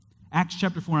Acts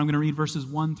chapter 4, I'm going to read verses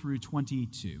 1 through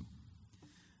 22.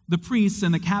 The priests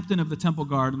and the captain of the temple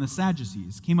guard and the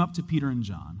Sadducees came up to Peter and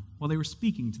John while they were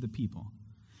speaking to the people.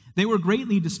 They were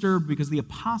greatly disturbed because the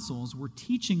apostles were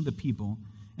teaching the people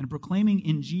and proclaiming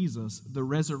in Jesus the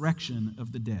resurrection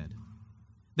of the dead.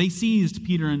 They seized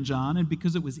Peter and John, and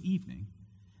because it was evening,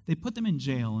 they put them in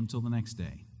jail until the next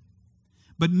day.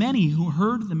 But many who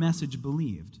heard the message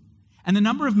believed, and the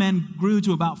number of men grew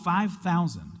to about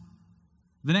 5,000.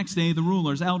 The next day, the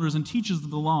rulers, elders, and teachers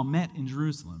of the law met in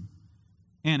Jerusalem.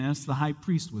 Annas, the high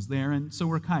priest, was there, and so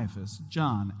were Caiaphas,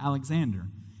 John, Alexander,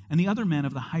 and the other men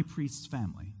of the high priest's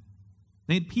family.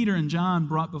 They had Peter and John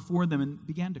brought before them and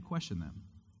began to question them.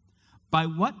 By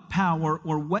what power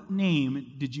or what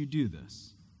name did you do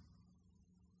this?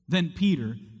 Then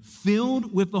Peter,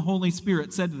 filled with the Holy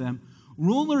Spirit, said to them,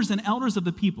 Rulers and elders of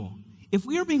the people, if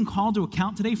we are being called to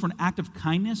account today for an act of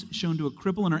kindness shown to a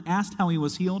cripple and are asked how he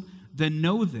was healed, then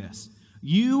know this,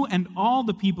 you and all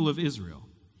the people of Israel.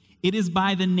 It is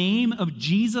by the name of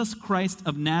Jesus Christ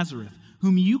of Nazareth,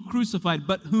 whom you crucified,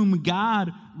 but whom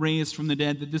God raised from the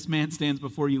dead, that this man stands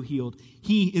before you healed.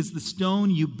 He is the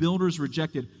stone you builders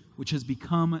rejected, which has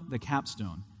become the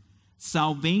capstone.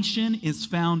 Salvation is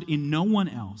found in no one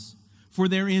else, for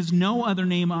there is no other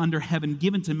name under heaven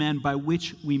given to men by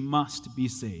which we must be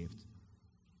saved.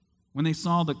 When they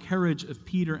saw the courage of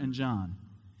Peter and John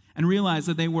and realized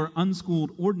that they were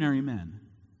unschooled, ordinary men,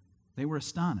 they were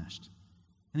astonished,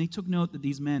 and they took note that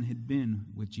these men had been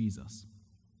with Jesus.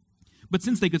 But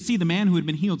since they could see the man who had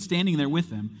been healed standing there with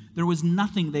them, there was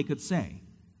nothing they could say.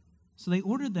 So they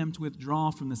ordered them to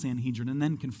withdraw from the Sanhedrin and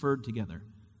then conferred together.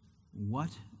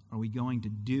 What are we going to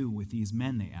do with these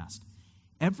men, they asked.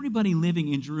 Everybody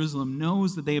living in Jerusalem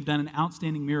knows that they have done an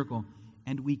outstanding miracle,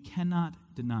 and we cannot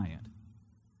deny it.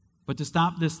 But to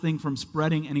stop this thing from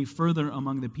spreading any further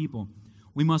among the people,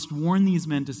 we must warn these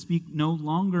men to speak no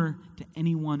longer to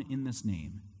anyone in this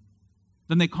name.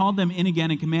 Then they called them in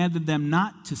again and commanded them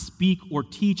not to speak or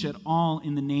teach at all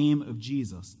in the name of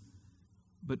Jesus.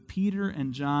 But Peter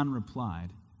and John replied,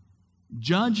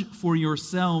 Judge for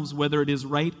yourselves whether it is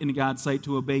right in God's sight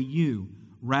to obey you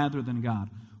rather than God,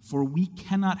 for we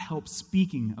cannot help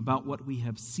speaking about what we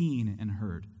have seen and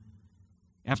heard.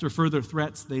 After further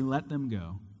threats, they let them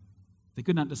go. They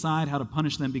could not decide how to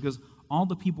punish them because all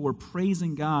the people were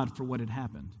praising God for what had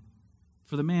happened.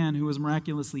 For the man who was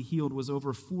miraculously healed was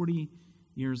over 40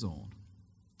 years old.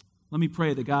 Let me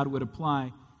pray that God would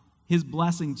apply his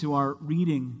blessing to our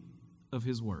reading of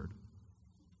his word.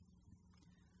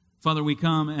 Father, we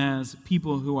come as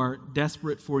people who are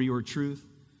desperate for your truth,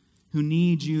 who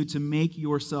need you to make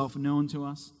yourself known to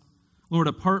us. Lord,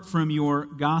 apart from your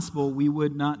gospel, we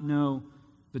would not know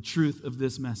the truth of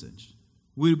this message.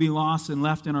 We would be lost and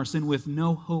left in our sin with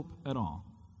no hope at all.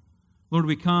 Lord,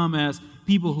 we come as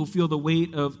people who feel the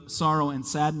weight of sorrow and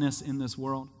sadness in this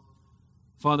world.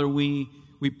 Father, we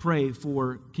pray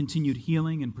for continued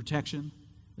healing and protection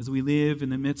as we live in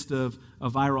the midst of a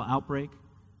viral outbreak,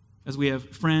 as we have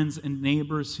friends and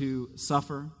neighbors who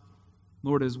suffer.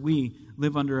 Lord, as we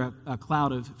live under a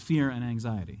cloud of fear and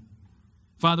anxiety.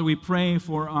 Father, we pray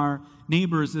for our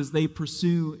neighbors as they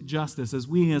pursue justice, as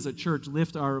we as a church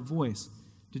lift our voice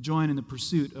to join in the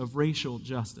pursuit of racial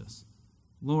justice.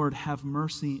 Lord, have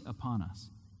mercy upon us.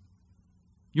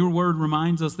 Your word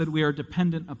reminds us that we are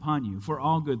dependent upon you for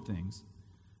all good things,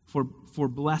 for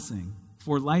blessing,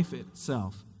 for life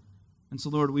itself. And so,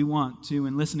 Lord, we want to,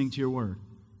 in listening to your word,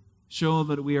 show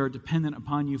that we are dependent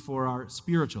upon you for our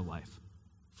spiritual life,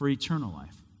 for eternal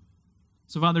life.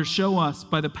 So, Father, show us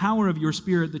by the power of your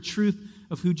Spirit the truth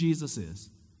of who Jesus is.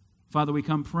 Father, we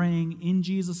come praying in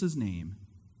Jesus' name.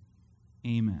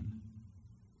 Amen.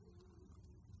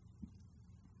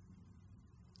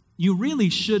 You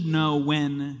really should know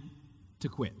when to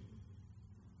quit.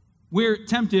 We're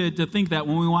tempted to think that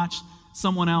when we watch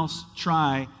someone else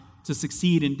try to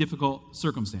succeed in difficult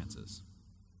circumstances.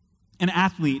 An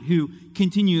athlete who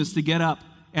continues to get up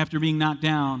after being knocked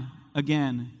down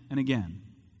again and again.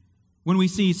 When we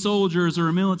see soldiers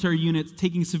or military units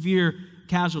taking severe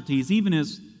casualties, even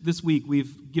as this week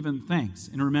we've given thanks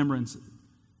in remembrance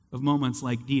of moments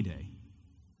like D-Day.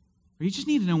 Or you just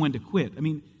need to know when to quit. I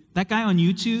mean, that guy on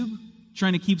YouTube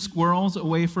trying to keep squirrels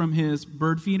away from his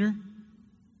bird feeder,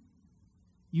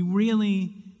 you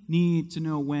really need to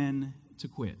know when to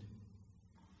quit.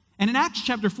 And in Acts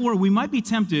chapter 4, we might be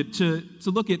tempted to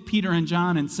look at Peter and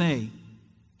John and say,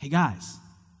 hey guys,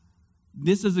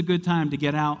 this is a good time to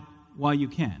get out while you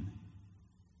can.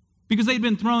 Because they'd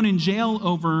been thrown in jail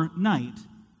overnight.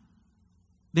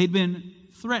 They'd been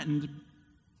threatened,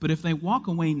 but if they walk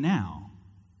away now,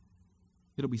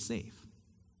 it'll be safe.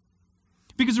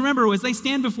 Because remember, as they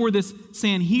stand before this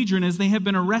Sanhedrin, as they have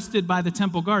been arrested by the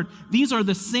temple guard, these are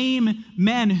the same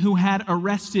men who had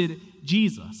arrested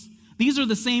Jesus. These are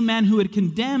the same men who had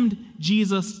condemned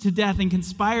Jesus to death and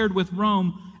conspired with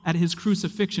Rome at his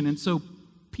crucifixion. And so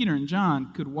Peter and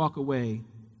John could walk away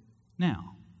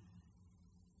now.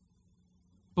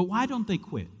 But why don't they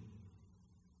quit?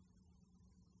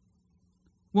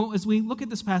 Well, as we look at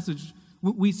this passage,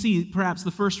 we see perhaps the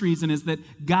first reason is that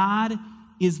God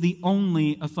is the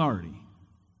only authority.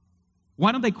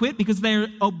 Why don't they quit? Because they're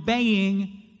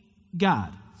obeying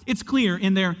God. It's clear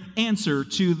in their answer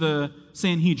to the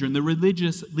Sanhedrin, the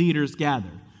religious leaders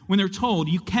gathered. When they're told,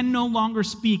 you can no longer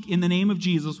speak in the name of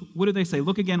Jesus, what do they say?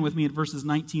 Look again with me at verses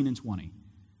 19 and 20.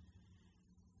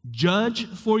 Judge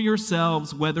for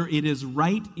yourselves whether it is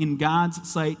right in God's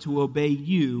sight to obey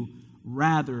you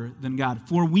rather than God.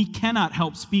 For we cannot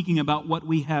help speaking about what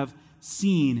we have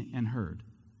seen and heard.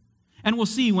 And we'll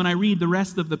see when I read the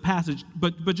rest of the passage,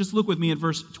 but just look with me at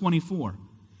verse 24.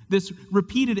 This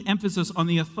repeated emphasis on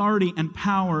the authority and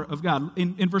power of God.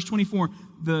 In verse 24,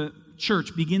 the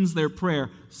church begins their prayer.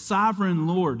 Sovereign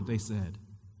Lord, they said,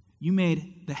 you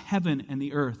made the heaven and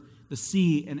the earth, the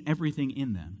sea and everything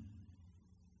in them.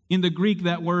 In the Greek,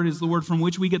 that word is the word from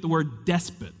which we get the word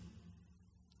despot.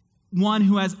 One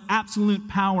who has absolute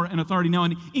power and authority. Now,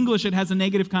 in English, it has a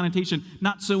negative connotation,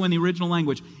 not so in the original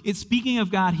language. It's speaking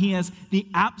of God. He has the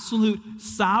absolute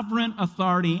sovereign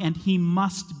authority, and he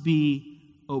must be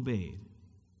obeyed.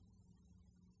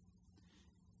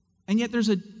 And yet there's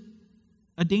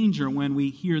a danger when we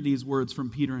hear these words from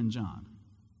Peter and John.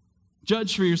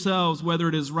 Judge for yourselves whether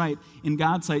it is right in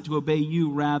God's sight to obey you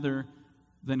rather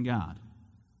than God.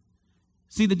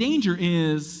 See, the danger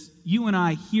is you and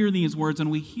I hear these words and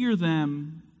we hear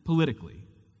them politically.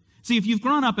 See, if you've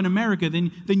grown up in America,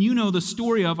 then you know the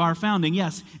story of our founding.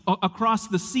 Yes, across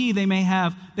the sea they may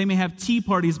have tea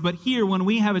parties, but here when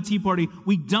we have a tea party,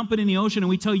 we dump it in the ocean and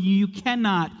we tell you, you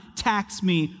cannot tax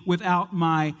me without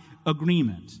my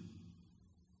agreement.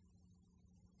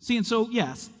 See, and so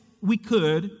yes, we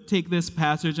could take this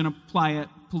passage and apply it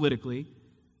politically,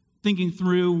 thinking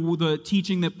through the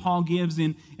teaching that Paul gives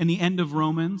in the end of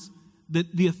Romans,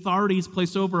 that the authorities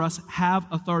placed over us have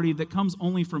authority that comes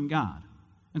only from God.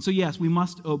 And so, yes, we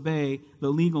must obey the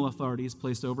legal authorities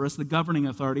placed over us, the governing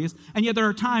authorities, and yet there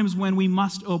are times when we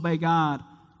must obey God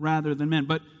rather than men.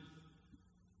 But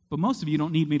most of you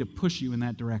don't need me to push you in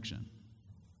that direction.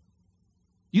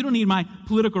 You don't need my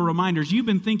political reminders. You've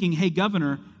been thinking, hey,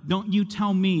 governor, don't you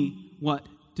tell me what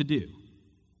to do.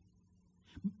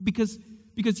 Because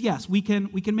yes, we can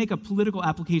make a political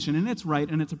application, and it's right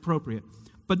and it's appropriate.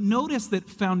 But notice that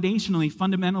foundationally,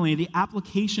 fundamentally, the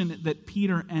application that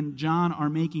Peter and John are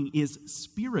making is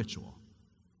spiritual.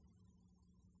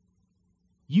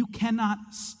 You cannot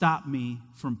stop me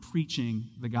from preaching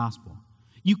the gospel.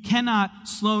 You cannot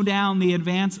slow down the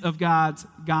advance of God's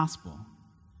gospel.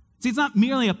 See, it's not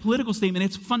merely a political statement,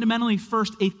 it's fundamentally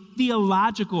first a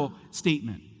theological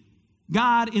statement.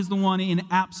 God is the one in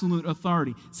absolute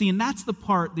authority. See, and that's the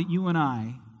part that you and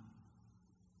I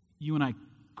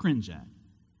cringe at.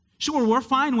 Sure, we're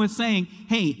fine with saying,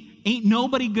 hey, ain't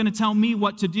nobody going to tell me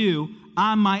what to do.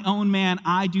 I'm my own man.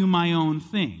 I do my own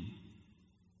thing.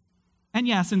 And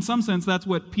yes, in some sense, that's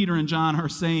what Peter and John are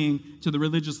saying to the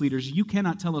religious leaders. You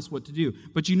cannot tell us what to do.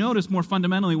 But you notice more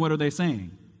fundamentally, what are they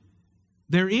saying?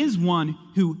 There is one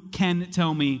who can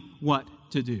tell me what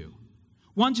to do.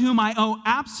 One to whom I owe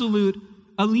absolute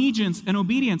allegiance and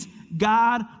obedience.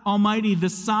 God Almighty, the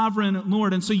sovereign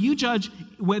Lord. And so you judge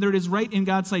whether it is right in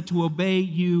God's sight to obey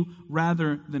you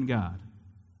rather than God.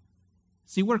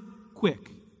 See, we're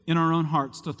quick in our own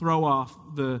hearts to throw off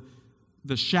the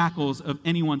shackles of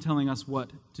anyone telling us what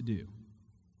to do.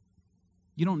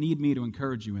 You don't need me to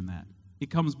encourage you in that. It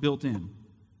comes built in.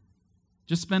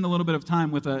 Just spend a little bit of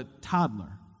time with a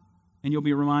toddler, and you'll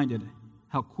be reminded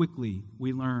how quickly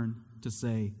we learn to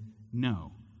say,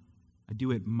 no, I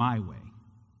do it my way.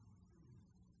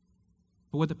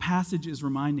 But what the passage is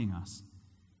reminding us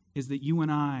is that you and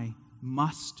I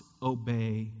must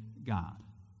obey God.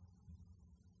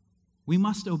 We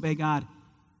must obey God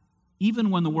even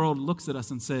when the world looks at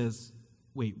us and says,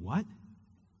 wait, what?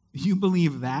 You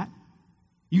believe that?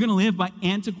 You're going to live by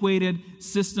antiquated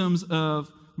systems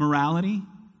of morality?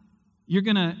 You're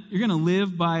going to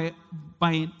live by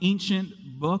an ancient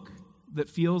book that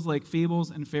feels like fables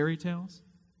and fairy tales?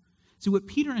 So what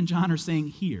Peter and John are saying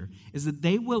here is that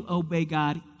they will obey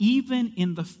God even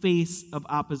in the face of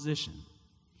opposition,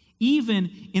 even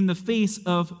in the face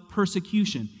of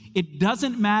persecution. It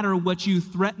doesn't matter what you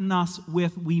threaten us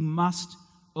with, we must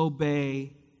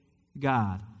obey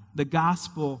God. The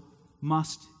gospel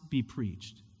must be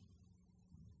preached.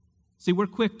 See, we're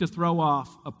quick to throw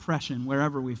off oppression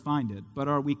wherever we find it, but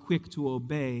are we quick to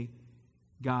obey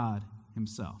God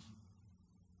himself,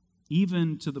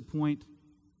 even to the point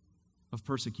of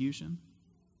persecution?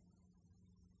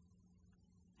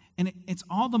 And it's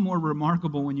all the more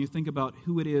remarkable when you think about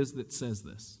who it is that says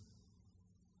this.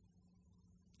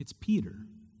 It's Peter,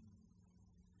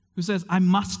 who says, I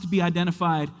must be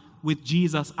identified with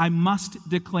Jesus. I must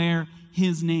declare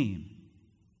his name.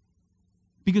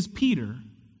 Because Peter,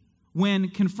 when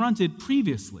confronted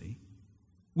previously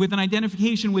with an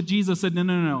identification with Jesus, said,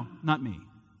 no, not me.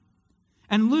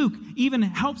 And Luke even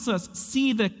helps us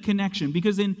see the connection,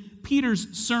 because in Peter's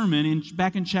sermon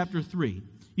back in chapter 3,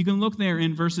 you can look there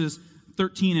in verses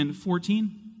 13 and 14,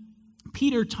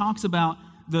 Peter talks about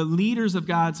the leaders of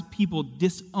God's people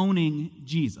disowning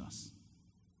Jesus.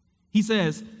 He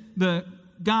says, the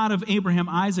God of Abraham,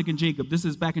 Isaac, and Jacob, this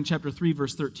is back in chapter 3,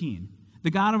 verse 13, the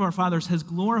God of our fathers has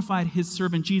glorified his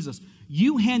servant Jesus.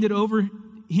 You handed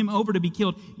him over to be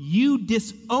killed. You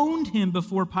disowned him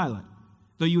before Pilate,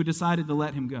 though you had decided to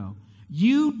let him go.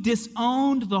 You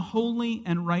disowned the holy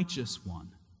and righteous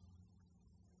one.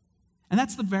 And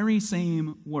that's the very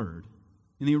same word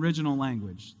in the original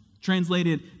language.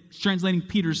 Translating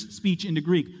Peter's speech into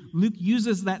Greek, Luke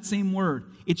uses that same word.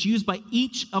 It's used by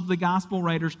each of the gospel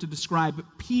writers to describe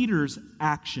Peter's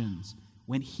actions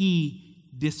when he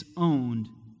disowned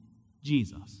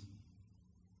Jesus.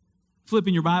 Flip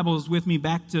in your Bibles with me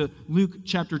back to Luke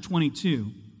chapter 22.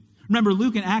 Remember,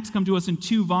 Luke and Acts come to us in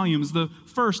 2 volumes. The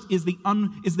first is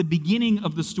the beginning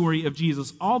of the story of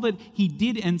Jesus, all that he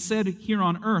did and said here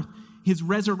on earth, his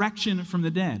resurrection from the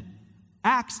dead.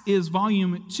 Acts is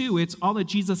volume 2. It's all that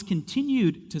Jesus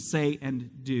continued to say and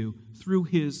do through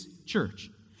his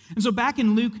church. And so back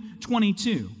in Luke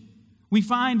 22, we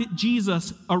find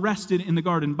Jesus arrested in the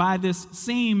garden by this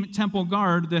same temple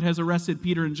guard that has arrested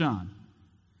Peter and John.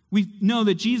 We know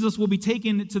that Jesus will be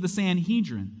taken to the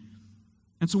Sanhedrin.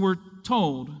 And so we're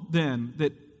told then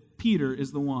that Peter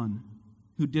is the one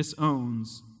who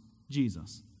disowns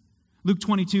Jesus. Luke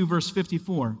 22, verse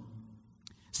 54.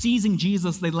 Seizing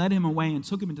Jesus, they led him away and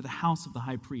took him into the house of the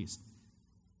high priest.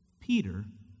 Peter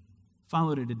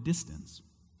followed at a distance.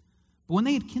 But when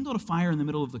they had kindled a fire in the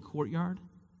middle of the courtyard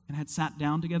and had sat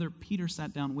down together, Peter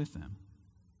sat down with them.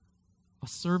 A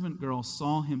servant girl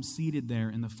saw him seated there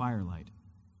in the firelight.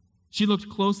 She looked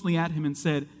closely at him and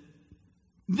said,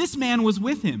 "This man was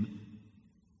with him."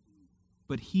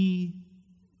 But he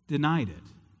denied it.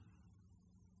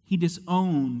 He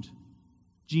disowned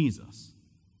Jesus.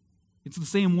 It's the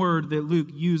same word that Luke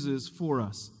uses for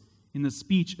us in the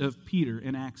speech of Peter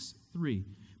in Acts 3.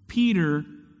 Peter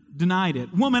denied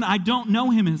it. "Woman, I don't know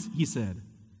him," he said.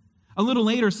 A little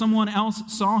later, someone else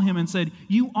saw him and said,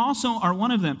 "You also are one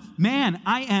of them." "Man,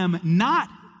 I am not,"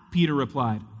 Peter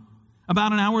replied.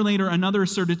 About an hour later, another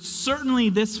asserted, "Certainly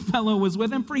this fellow was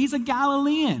with him, for he's a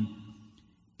Galilean."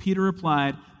 Peter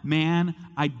replied, "Man,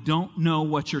 I don't know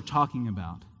what you're talking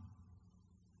about."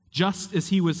 Just as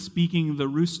he was speaking, the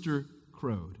rooster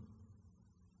crowed.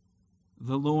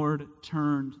 The Lord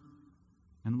turned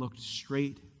and looked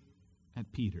straight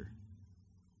at Peter.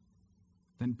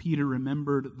 Then Peter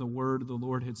remembered the word the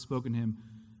Lord had spoken to him.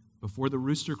 "Before the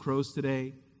rooster crows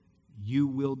today, you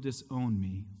will disown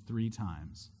me 3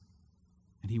 times.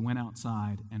 And he went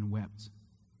outside and wept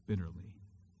bitterly.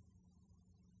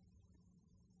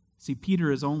 See,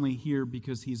 Peter is only here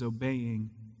because he's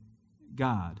obeying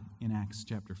God in Acts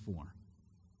chapter 4.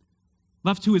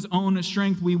 Left to his own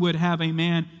strength, we would have a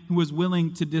man who was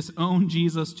willing to disown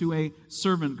Jesus to a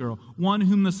servant girl, one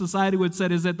whom the society would say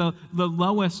is at the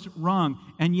lowest rung,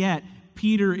 and yet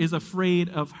Peter is afraid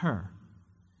of her.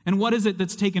 And what is it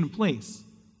that's taken place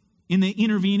in the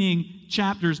intervening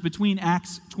chapters between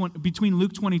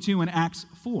Luke 22 and Acts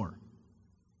 4?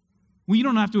 Well, you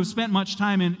don't have to have spent much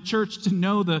time in church to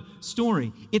know the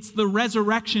story. It's the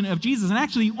resurrection of Jesus. And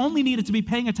actually, you only needed to be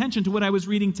paying attention to what I was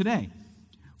reading today.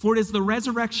 For it is the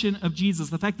resurrection of Jesus,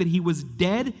 the fact that he was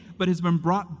dead but has been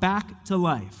brought back to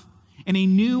life, and a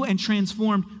new and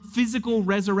transformed physical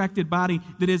resurrected body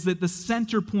that is at the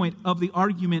center point of the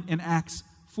argument in Acts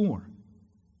 4.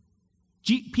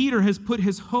 Peter has put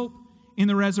his hope in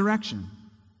the resurrection,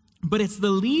 but it's the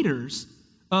leaders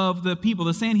of the people,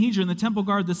 the Sanhedrin, the temple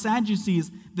guard, the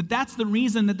Sadducees, that's the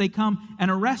reason that they come and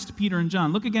arrest Peter and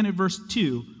John. Look again at verse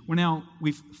 2.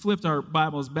 We've flipped our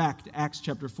Bibles back to Acts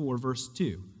chapter 4, verse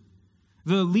 2.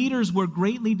 The leaders were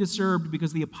greatly disturbed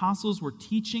because the apostles were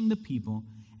teaching the people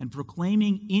and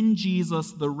proclaiming in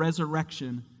Jesus the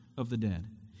resurrection of the dead.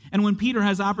 And when Peter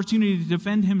has opportunity to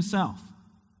defend himself,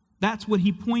 that's what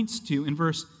he points to in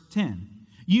verse 10.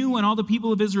 You and all the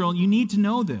people of Israel, you need to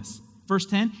know this. Verse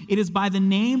 10, it is by the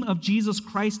name of Jesus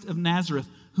Christ of Nazareth,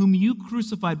 whom you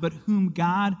crucified, but whom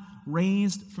God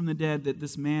raised from the dead, that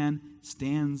this man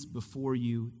stands before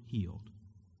you healed.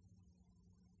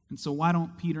 And so why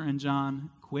don't Peter and John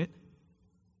quit?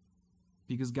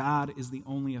 Because God is the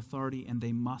only authority and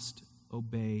they must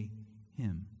obey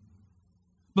him.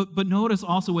 But notice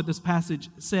also what this passage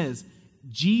says.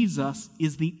 Jesus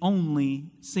is the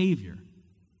only Savior.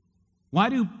 Why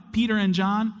do Peter and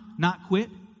John not quit?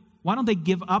 Why don't they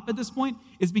give up at this point?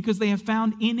 It's because they have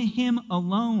found in him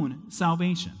alone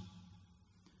salvation.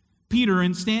 Peter,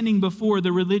 in standing before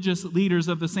the religious leaders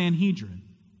of the Sanhedrin,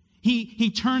 he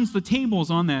turns the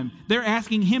tables on them. They're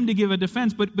asking him to give a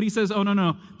defense, but he says, oh,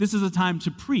 no, this is a time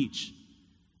to preach.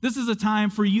 This is a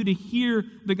time for you to hear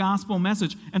the gospel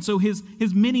message. And so his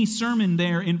mini sermon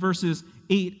there in verses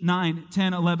 8, 9,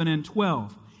 10, 11, and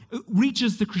 12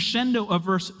 reaches the crescendo of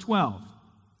verse 12.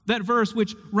 That verse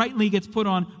which rightly gets put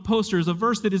on posters, a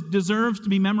verse that deserves to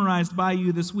be memorized by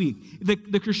you this week.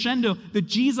 The crescendo that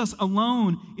Jesus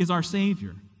alone is our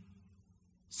Savior.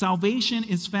 Salvation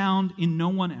is found in no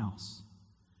one else,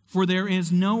 for there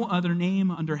is no other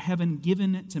name under heaven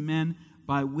given to men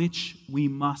by which we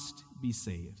must be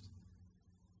saved.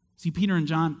 See, Peter and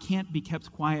John can't be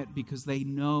kept quiet because they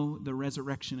know the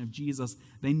resurrection of Jesus.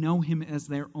 They know him as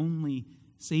their only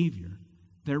Savior,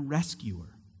 their rescuer.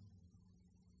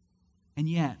 And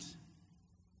yet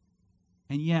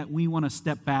we want to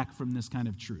step back from this kind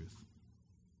of truth.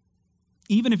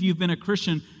 Even if you've been a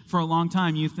Christian for a long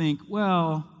time, you think,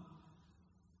 well,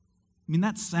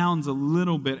 that sounds a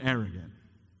little bit arrogant.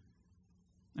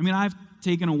 I've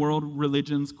taken a world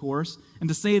religions course, and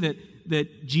to say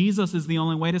that Jesus is the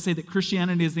only way, to say that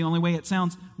Christianity is the only way, it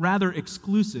sounds rather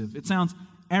exclusive. It sounds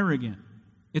arrogant.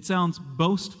 It sounds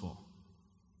boastful.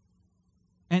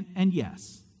 And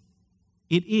yes,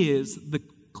 it is the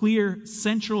clear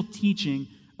central teaching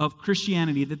of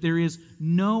Christianity that there is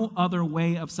no other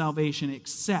way of salvation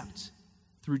except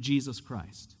through Jesus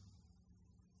Christ.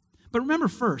 But remember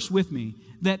first with me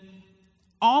that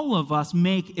all of us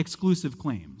make exclusive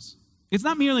claims. It's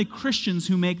not merely Christians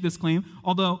who make this claim,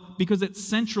 although because it's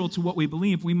central to what we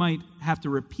believe, we might have to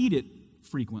repeat it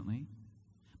frequently.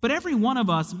 But every one of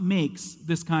us makes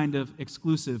this kind of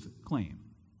exclusive claim.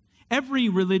 Every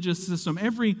religious system,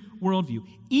 every worldview,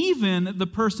 even the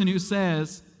person who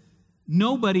says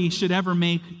nobody should ever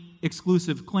make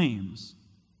exclusive claims,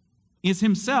 is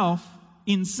himself,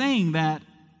 in saying that,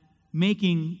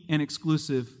 making an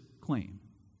exclusive claim.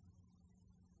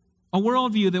 A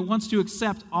worldview that wants to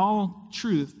accept all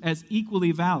truth as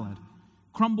equally valid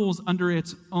crumbles under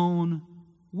its own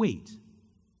weight.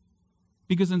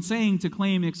 Because in saying to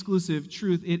claim exclusive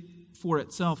truth, it for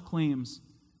itself claims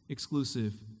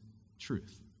exclusive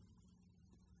truth.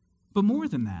 But more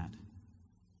than that,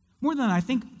 I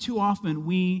think too often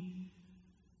we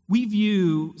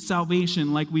view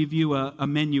salvation like we view a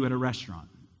menu at a restaurant.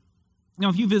 Now,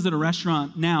 if you visit a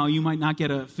restaurant now, you might not get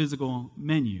a physical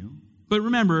menu. But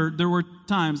remember, there were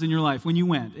times in your life when you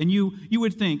went and you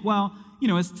would think, well,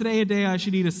 is today a day I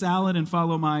should eat a salad and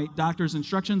follow my doctor's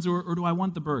instructions, or do I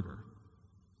want the burger?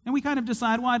 And we kind of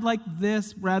decide, well, I'd like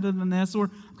this rather than this,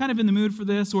 or I'm kind of in the mood for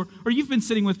this, or you've been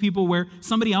sitting with people where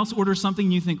somebody else orders something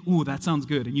and you think, ooh, that sounds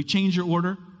good, and you change your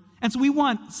order. And so we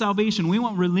want salvation, we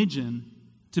want religion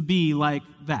to be like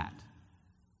that.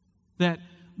 That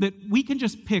we can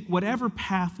just pick whatever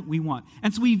path we want.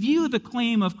 And so we view the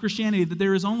claim of Christianity that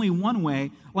there is only one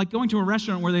way, like going to a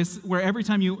restaurant where every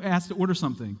time you ask to order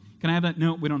something, can I have that?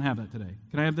 No, we don't have that today.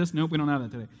 Can I have this? No, we don't have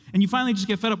that today. And you finally just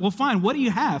get fed up. Well, fine, what do you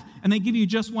have? And they give you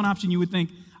just one option. You would think,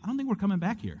 I don't think we're coming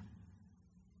back here.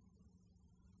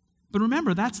 But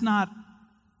remember, that's not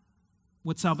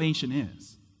what salvation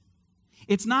is.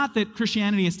 It's not that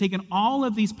Christianity has taken all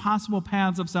of these possible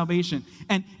paths of salvation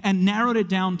and narrowed it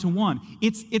down to one.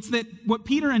 It's that what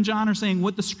Peter and John are saying,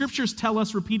 what the scriptures tell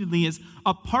us repeatedly is,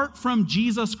 apart from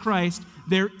Jesus Christ,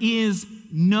 there is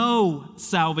no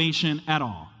salvation at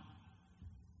all.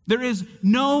 There is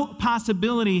no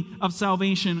possibility of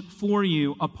salvation for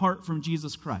you apart from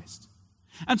Jesus Christ.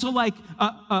 And so like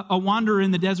a wanderer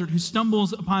in the desert who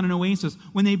stumbles upon an oasis,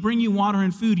 when they bring you water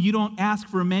and food, you don't ask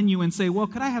for a menu and say, well,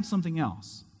 could I have something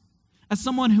else? As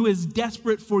someone who is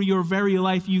desperate for your very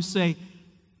life, you say,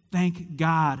 thank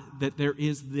God that there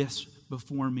is this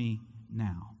before me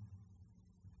now.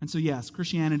 And so yes,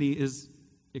 Christianity is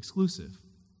exclusive,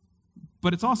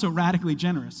 but it's also radically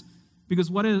generous. Because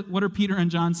what are Peter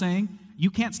and John saying? You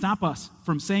can't stop us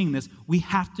from saying this. We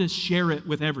have to share it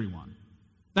with everyone.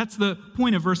 That's the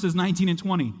point of verses 19 and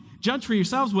 20. Judge for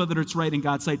yourselves whether it's right in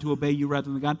God's sight to obey you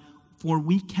rather than God, for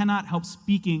we cannot help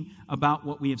speaking about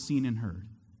what we have seen and heard.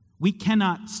 We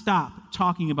cannot stop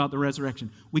talking about the resurrection.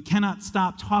 We cannot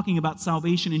stop talking about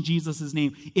salvation in Jesus'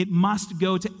 name. It must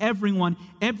go to everyone,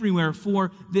 everywhere,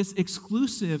 for this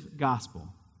exclusive gospel,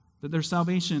 that their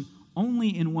salvation only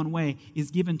in one way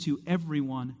is given to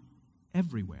everyone,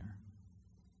 everywhere.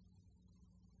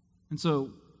 And so,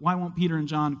 why won't Peter and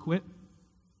John quit?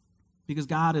 Because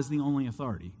God is the only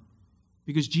authority.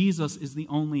 Because Jesus is the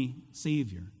only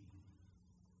Savior.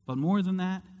 But more than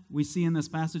that, we see in this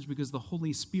passage because the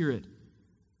Holy Spirit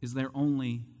is their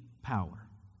only power.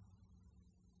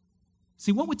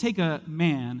 See, what would take a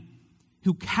man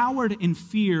who cowered in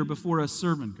fear before a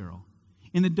servant girl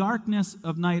in the darkness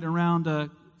of night around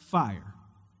a fire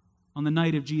on the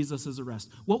night of Jesus' arrest?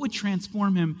 What would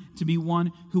transform him to be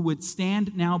one who would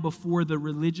stand now before the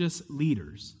religious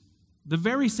leaders, the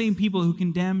very same people who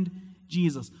condemned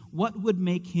Jesus? What would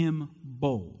make him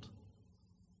bold?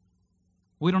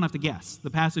 We don't have to guess. The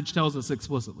passage tells us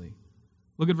explicitly.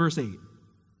 Look at verse 8.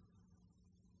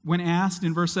 When asked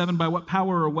in verse 7, by what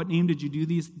power or what name did you do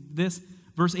this?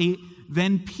 Verse 8,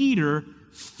 then Peter,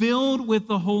 filled with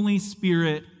the Holy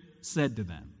Spirit, said to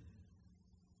them.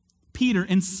 Peter,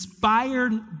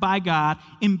 inspired by God,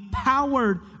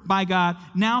 empowered by God,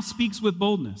 now speaks with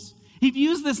boldness. He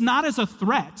views this not as a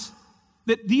threat,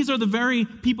 that these are the very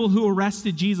people who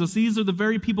arrested Jesus. These are the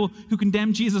very people who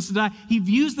condemned Jesus to die. He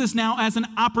views this now as an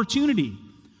opportunity.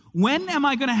 When am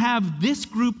I going to have this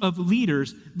group of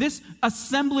leaders, this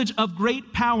assemblage of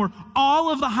great power,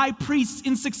 all of the high priests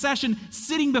in succession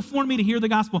sitting before me to hear the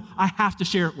gospel? I have to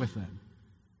share it with them.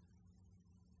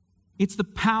 It's the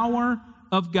power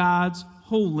of God's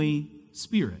Holy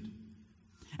Spirit.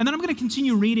 And then I'm going to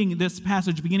continue reading this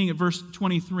passage beginning at verse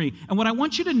 23. And what I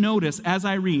want you to notice as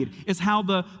I read is how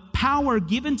the power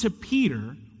given to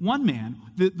Peter, one man,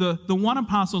 the one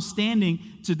apostle standing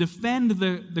to defend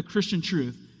the Christian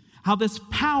truth, how this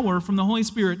power from the Holy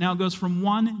Spirit now goes from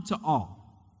one to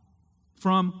all.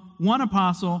 From one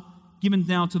apostle given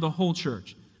now to the whole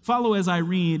church. Follow as I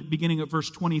read beginning at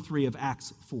verse 23 of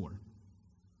Acts 4.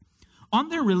 On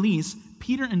their release,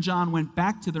 Peter and John went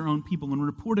back to their own people and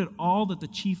reported all that the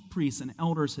chief priests and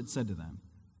elders had said to them.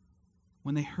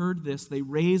 When they heard this, they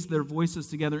raised their voices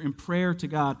together in prayer to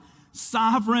God.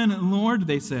 Sovereign Lord,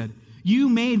 they said, you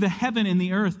made the heaven and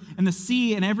the earth and the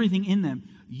sea and everything in them.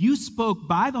 You spoke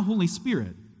by the Holy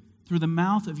Spirit through the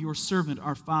mouth of your servant,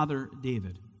 our father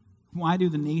David. Why do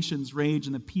the nations rage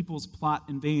and the peoples plot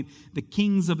in vain? The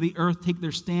kings of the earth take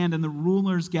their stand and the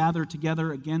rulers gather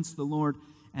together against the Lord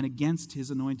and against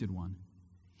his anointed one.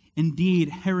 Indeed,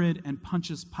 Herod and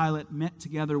Pontius Pilate met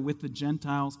together with the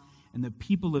Gentiles and the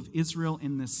people of Israel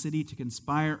in this city to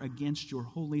conspire against your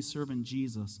holy servant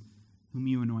Jesus, whom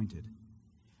you anointed.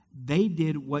 They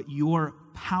did what your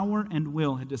power and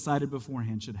will had decided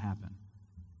beforehand should happen.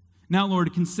 Now,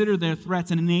 Lord, consider their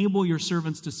threats and enable your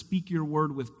servants to speak your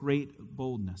word with great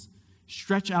boldness.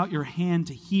 Stretch out your hand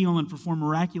to heal and perform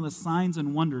miraculous signs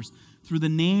and wonders through the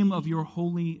name of your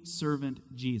holy servant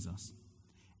Jesus.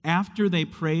 After they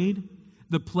prayed,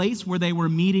 the place where they were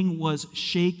meeting was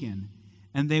shaken,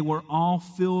 and they were all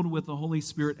filled with the Holy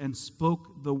Spirit and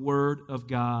spoke the word of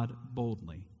God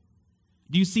boldly.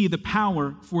 Do you see the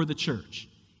power for the church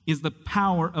is the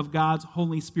power of God's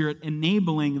Holy Spirit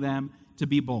enabling them to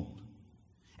be bold?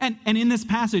 And in this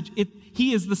passage,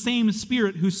 he is the same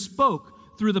Spirit who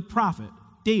spoke through the prophet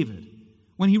David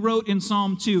when he wrote in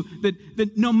Psalm 2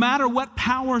 that no matter what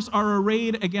powers are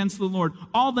arrayed against the Lord,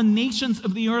 all the nations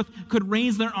of the earth could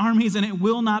raise their armies and it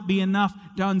will not be enough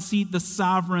to unseat the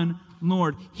sovereign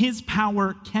Lord. His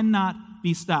power cannot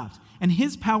be stopped. And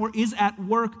his power is at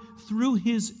work through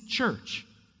his church,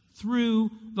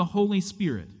 through the Holy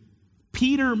Spirit.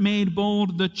 Peter made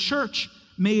bold, the church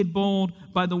made bold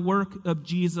by the work of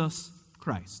Jesus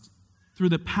Christ, through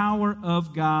the power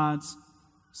of God's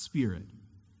Spirit.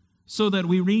 So that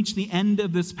we reach the end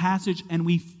of this passage and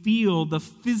we feel the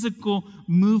physical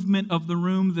movement of the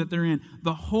room that they're in,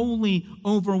 the holy,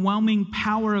 overwhelming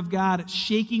power of God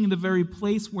shaking the very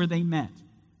place where they met.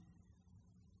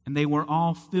 And they were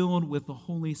all filled with the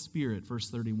Holy Spirit, verse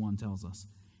 31 tells us,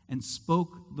 and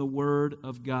spoke the word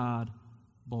of God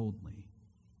boldly.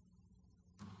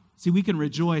 See, we can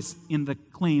rejoice in the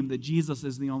claim that Jesus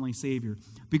is the only Savior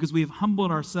because we have humbled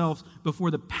ourselves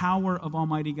before the power of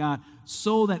Almighty God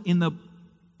so that in the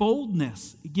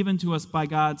boldness given to us by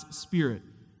God's Spirit,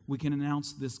 we can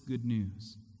announce this good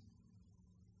news.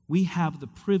 We have the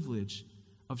privilege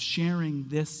of sharing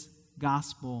this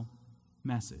gospel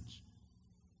message.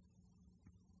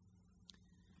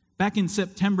 Back in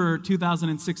September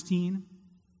 2016,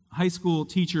 high school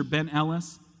teacher Ben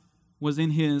Ellis was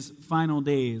in his final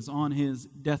days on his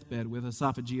deathbed with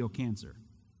esophageal cancer.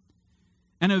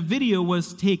 And a video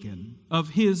was taken of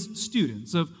his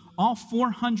students, of all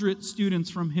 400 students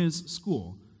from his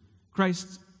school,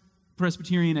 Christ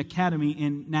Presbyterian Academy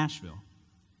in Nashville.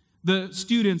 The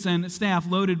students and staff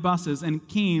loaded buses and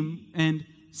came and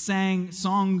sang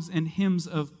songs and hymns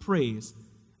of praise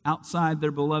outside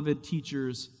their beloved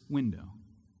teacher's window.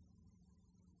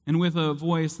 And with a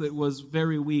voice that was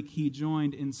very weak, he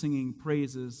joined in singing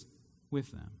praises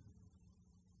with them.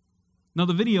 Now,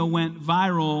 the video went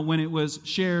viral when it was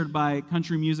shared by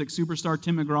country music superstar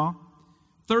Tim McGraw.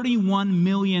 31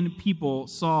 million people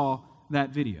saw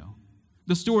that video.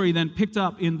 The story then picked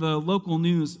up in the local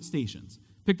news stations,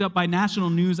 picked up by national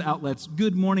news outlets,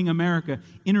 Good Morning America,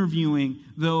 interviewing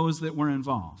those that were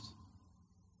involved.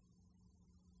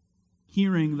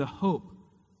 Hearing the hope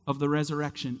of the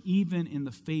resurrection, even in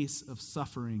the face of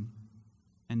suffering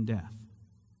and death.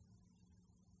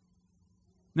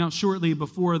 Now, shortly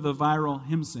before the viral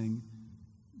hymn sing,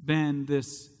 Ben,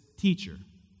 this teacher,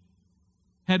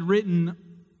 had written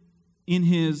in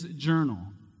his journal,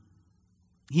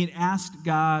 he had asked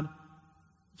God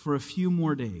for a few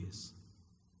more days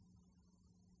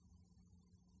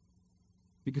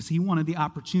because he wanted the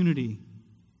opportunity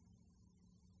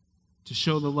to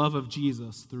show the love of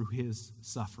Jesus through his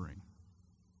suffering.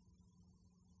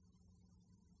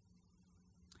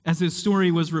 As his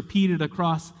story was repeated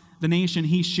across the nation,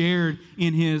 he shared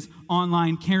in his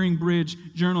online Caring Bridge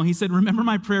journal, he said, "Remember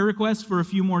my prayer request for a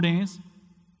few more days?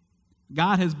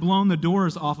 God has blown the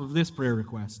doors off of this prayer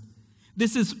request.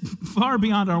 This is far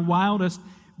beyond our wildest,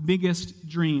 biggest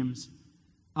dreams.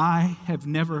 I have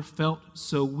never felt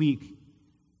so weak,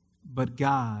 but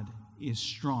God is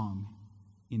strong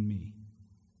in me."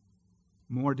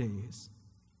 More days,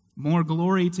 more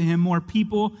glory to him, more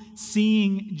people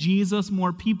seeing Jesus,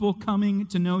 more people coming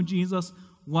to know Jesus.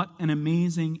 What an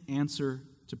amazing answer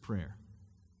to prayer.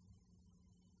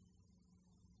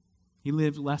 He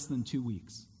lived less than 2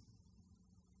 weeks.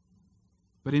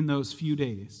 But in those few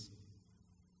days,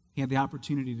 he had the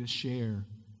opportunity to share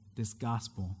this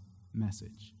gospel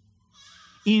message.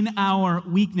 In our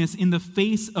weakness, in the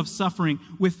face of suffering,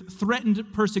 with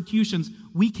threatened persecutions,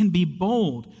 we can be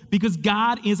bold because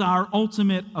God is our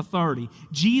ultimate authority.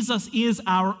 Jesus is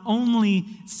our only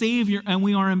Savior, and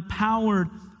we are empowered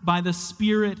by the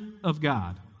Spirit of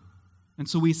God. And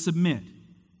so we submit,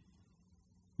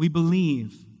 we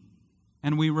believe,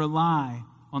 and we rely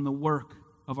on the work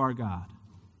of our God.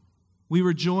 We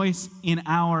rejoice in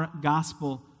our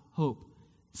gospel hope.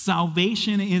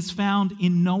 Salvation is found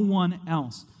in no one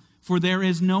else, for there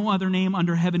is no other name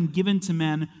under heaven given to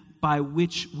men by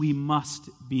which we must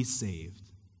be saved.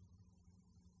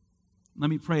 Let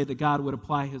me pray that God would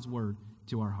apply his word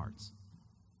to our hearts.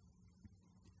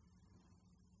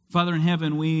 Father in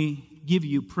heaven, we give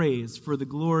you praise for the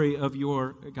glory of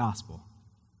your gospel.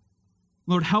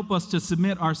 Lord, help us to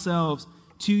submit ourselves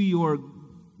to your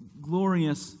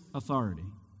glorious authority.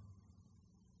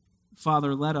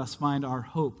 Father, let us find our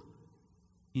hope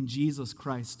in Jesus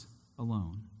Christ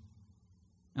alone.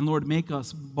 And Lord, make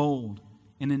us bold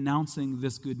in announcing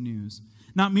this good news,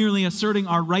 not merely asserting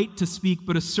our right to speak,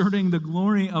 but asserting the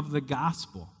glory of the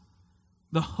gospel,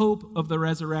 the hope of the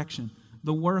resurrection,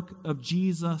 the work of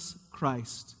Jesus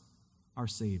Christ, our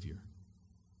Savior.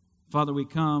 Father, we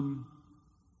come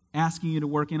asking you to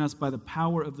work in us by the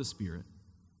power of the Spirit.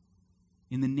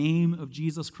 In the name of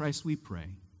Jesus Christ we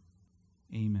pray.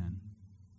 Amen.